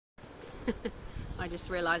I just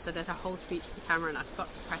realised I did a whole speech to the camera and I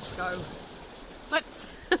forgot to press go. Whoops.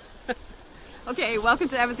 Okay, welcome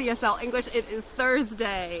to MSESL English. It is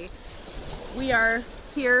Thursday. We are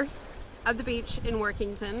here at the beach in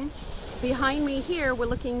Workington. Behind me here, we're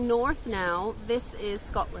looking north now. This is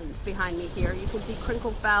Scotland behind me here. You can see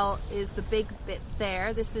Crinkle Fell is the big bit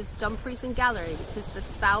there. This is Dumfries and Gallery, which is the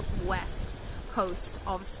southwest coast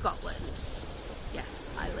of Scotland. Yes,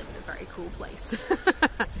 I live in a very cool place.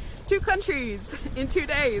 2 countries in 2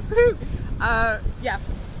 days. Woo! Yeah,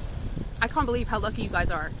 I can't believe how lucky you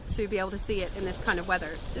guys are to be able to see it in this kind of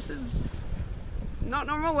weather. This is not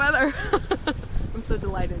normal weather. I'm so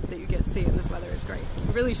delighted that you get to see it in this weather. It's great.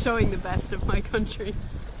 I'm really showing the best of my country.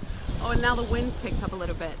 Oh, and now the wind's picked up a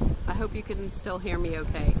little bit. I hope you can still hear me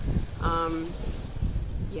okay.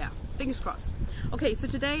 Yeah, fingers crossed. Okay, so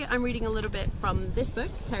today I'm reading a little bit from this book,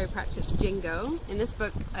 Terry Pratchett's Jingo. In this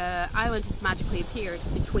book, Ireland has magically appeared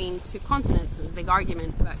between 2 continents. There's a big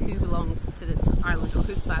argument about who belongs to this island or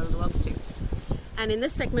who this island belongs to. And in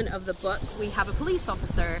this segment of the book, we have a police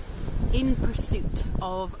officer in pursuit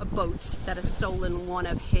of a boat that has stolen one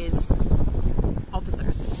of his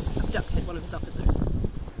officers. It's abducted one of his officers.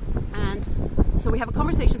 And so we have a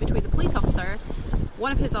conversation between the police officer,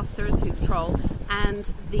 one of his officers who's a troll,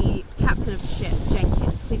 and the captain of the ship,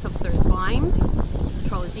 Jenkins. The police officer is Vimes, the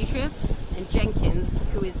troll is Detritus, and Jenkins,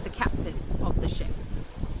 who is the captain of the ship.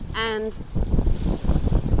 And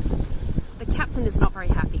the captain is not very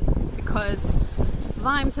happy because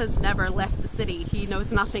Vimes has never left the city. He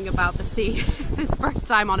knows nothing about the sea. It's his first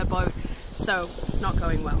time on a boat, so it's not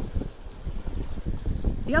going well.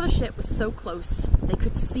 The other ship was so close, they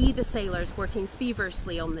could see the sailors working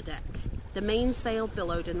feverishly on the deck. The mainsail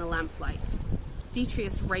billowed in the lamplight.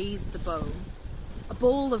 Detritus raised the bow. A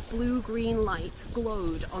ball of blue-green light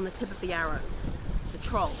glowed on the tip of the arrow. The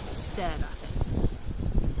troll stared at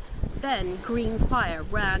it. Then green fire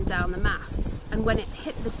ran down the masts, and when it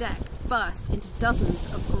hit the deck, burst into dozens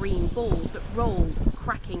of green balls that rolled,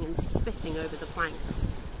 cracking and spitting over the planks.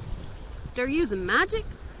 "They're using magic,"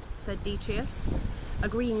 said Detritus. A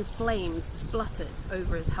green flame spluttered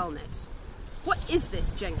over his helmet. "What is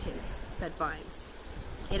this, Jenkins?" said Vimes.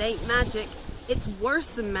 "It ain't magic, it's worse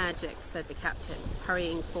than magic," said the captain,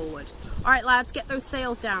 hurrying forward. "All right, lads, get those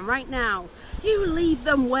sails down right now." "You leave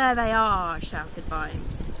them where they are," shouted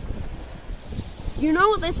Vimes. "You know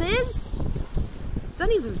what this is?"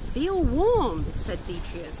 "Don't even feel warm," said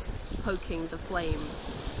Detritus, poking the flame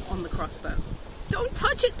on the crossbow. "Don't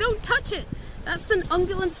touch it, don't touch it! That's an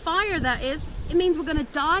ungulant's fire, that is. It means we're gonna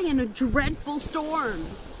die in a dreadful storm."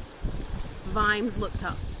 Vimes looked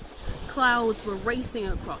up. Clouds were racing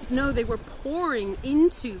across. No, they were pouring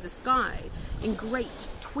into the sky in great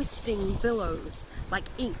twisting billows, like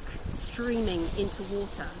ink streaming into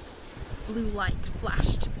water. Blue light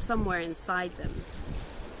flashed somewhere inside them.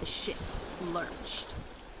 The ship lurched.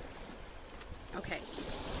 Okay,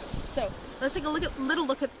 so let's take a little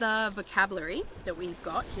look at the vocabulary that we've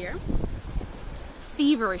got here.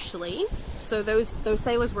 Feverishly. So those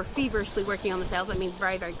sailors were feverishly working on the sails. That means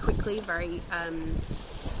very, very quickly, very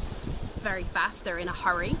fast. They're in a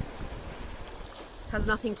hurry. Has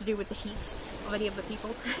nothing to do with the heat of any of the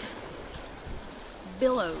people.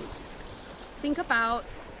 Billowed. Think about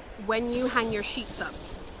when you hang your sheets up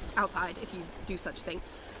outside, if you do such a thing,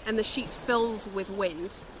 and the sheet fills with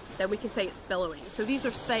wind, then we can say it's billowing. So these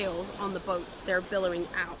are sails on the boats. They're billowing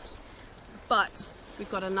out. But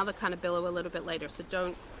we've got another kind of billow a little bit later, so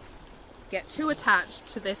don't get too attached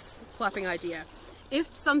to this flapping idea.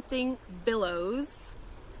 If something billows,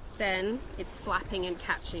 then it's flapping and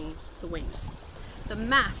catching the wind. The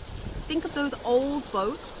mast, think of those old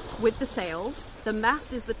boats with the sails. The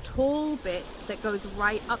mast is the tall bit that goes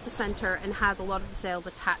right up the center and has a lot of the sails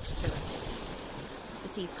attached to it. The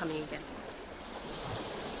sea's coming again.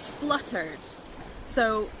 Spluttered,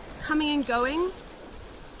 so coming and going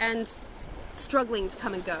and struggling to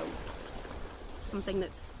come and go. Something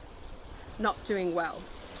that's not doing well.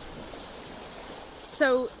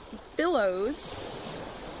 So billows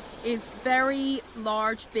is very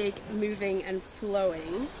large, big, moving and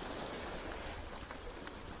flowing.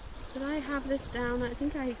 Did I have this down? I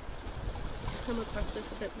think I come across this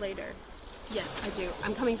a bit later. Yes, I do.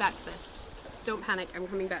 I'm coming back to this. Don't panic, I'm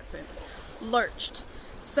coming back to it. Lurched.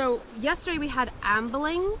 So yesterday we had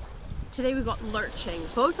ambling. Today we've got lurching.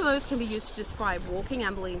 Both of those can be used to describe walking.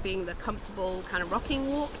 Ambling being the comfortable kind of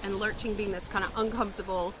rocking walk, and lurching being this kind of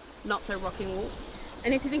uncomfortable, not so rocking walk.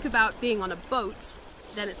 And if you think about being on a boat,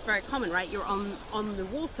 then it's very common, right? You're on the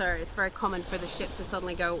water. It's very common for the ship to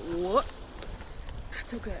suddenly go, whoop.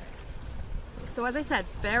 That's all good. So as I said,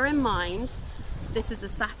 bear in mind, this is a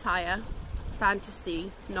satire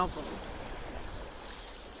fantasy novel.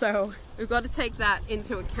 So we've got to take that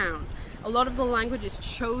into account. A lot of the language is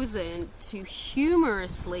chosen to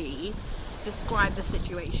humorously describe the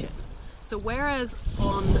situation. So whereas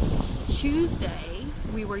on Tuesday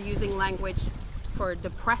we were using language for a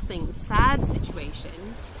depressing, sad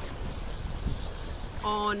situation,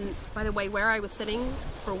 by the way, where I was sitting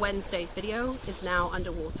for Wednesday's video is now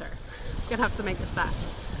underwater. I'm gonna have to make this fast.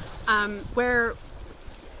 Where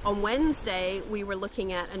on Wednesday we were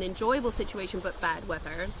looking at an enjoyable situation but bad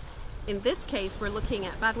weather. In this case, we're looking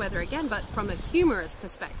at bad weather again, but from a humorous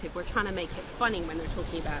perspective. We're trying to make it funny when they're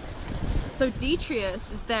talking about it. So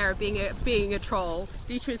Detritus is there being a troll.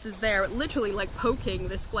 Detritus is there literally like poking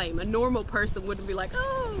this flame. A normal person wouldn't be like,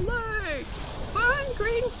 oh look, fun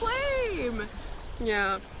green flame.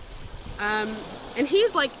 Yeah. And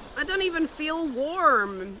he's like, I don't even feel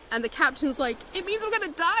warm. And the captain's like, it means we're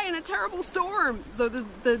gonna die in a terrible storm. So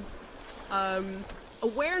the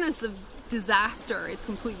awareness of disaster is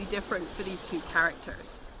completely different for these two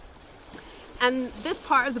characters. And this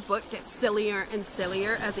part of the book gets sillier and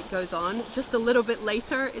sillier as it goes on. Just a little bit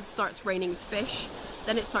later, it starts raining fish.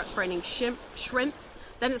 Then it starts raining shrimp.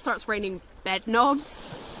 Then it starts raining bed knobs.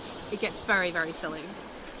 It gets very, very silly.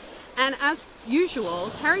 And as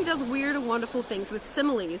usual, Terry does weird and wonderful things with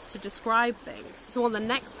similes to describe things. So on the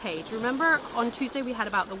next page, remember on Tuesday we had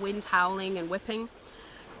about the wind howling and whipping?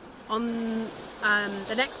 On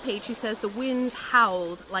the next page he says the wind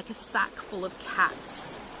howled like a sack full of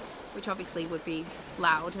cats, which obviously would be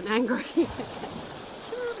loud and angry. I'm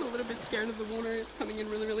a little bit scared of the water, it's coming in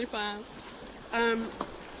really, really fast.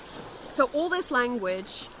 So all this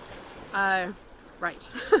language, right.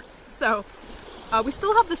 So we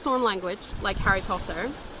still have the storm language, like Harry Potter,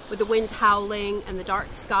 with the winds howling and the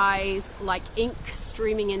dark skies, like ink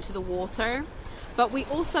streaming into the water. But we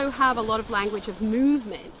also have a lot of language of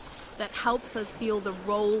movement that helps us feel the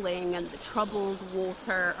rolling and the troubled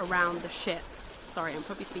water around the ship. Sorry, I'm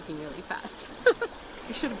probably speaking really fast.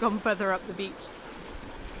 We should have gone further up the beach.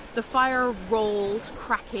 The fire rolled,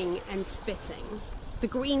 cracking and spitting. The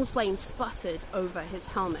green flame sputtered over his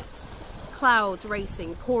helmet. Clouds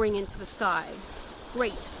racing, pouring into the sky.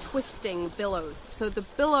 Great twisting billows. So the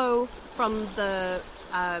billow from the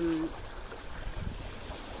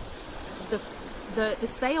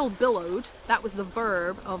sail billowed, that was the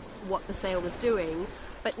verb of what the sail was doing.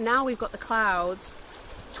 But now we've got the clouds,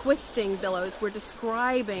 twisting billows. We're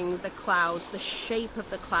describing the clouds, the shape of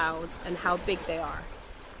the clouds and how big they are.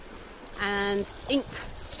 And ink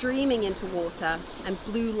streaming into water and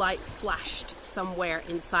blue light flashed somewhere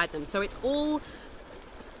inside them. So it's all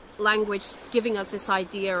language giving us this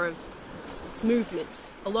idea of it's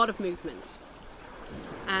movement, a lot of movement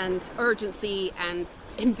and urgency and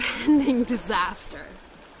impending disaster.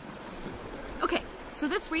 Okay, so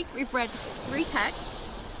this week we've read 3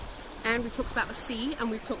 texts and we've talked about the sea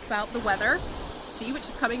and we've talked about the weather, sea which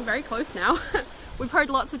is coming very close now. We've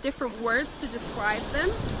heard lots of different words to describe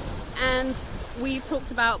them and we've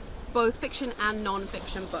talked about both fiction and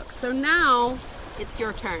non-fiction books. So now it's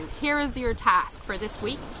your turn. Here is your task for this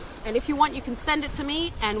week. And if you want, you can send it to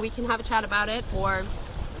me and we can have a chat about it or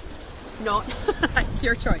not. It's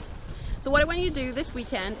your choice. So what I want you to do this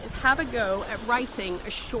weekend is have a go at writing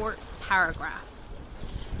a short paragraph.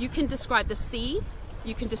 You can describe the sea,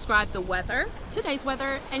 you can describe the weather, today's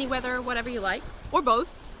weather, any weather, whatever you like, or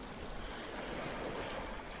both.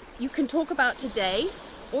 You can talk about today,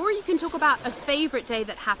 or you can talk about a favorite day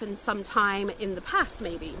that happened sometime in the past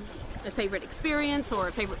maybe. A favorite experience or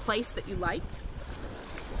a favorite place that you like.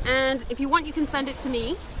 And if you want, you can send it to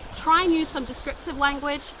me. Try and use some descriptive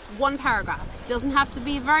language, 1 paragraph. Doesn't have to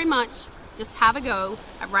be very much, just have a go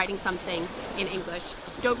at writing something in English.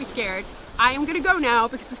 Don't be scared. I am gonna go now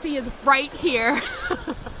because the sea is right here.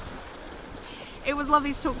 It was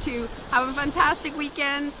lovely to talk to you. Have a fantastic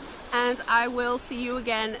weekend and I will see you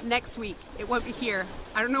again next week. It won't be here.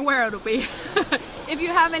 I don't know where it'll be. If you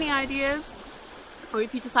have any ideas or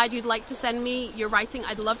if you decide you'd like to send me your writing,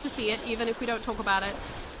 I'd love to see it, even if we don't talk about it.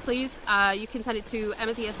 Please, you can send it to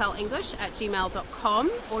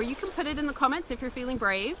emmaeslenglish@gmail.com or you can put it in the comments if you're feeling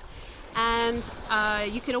brave. And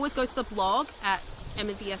you can always go to the blog at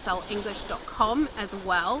emmaeslenglish.com as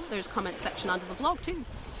well. There's a comment section under the blog too.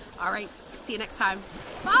 All right, see you next time.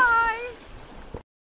 Bye!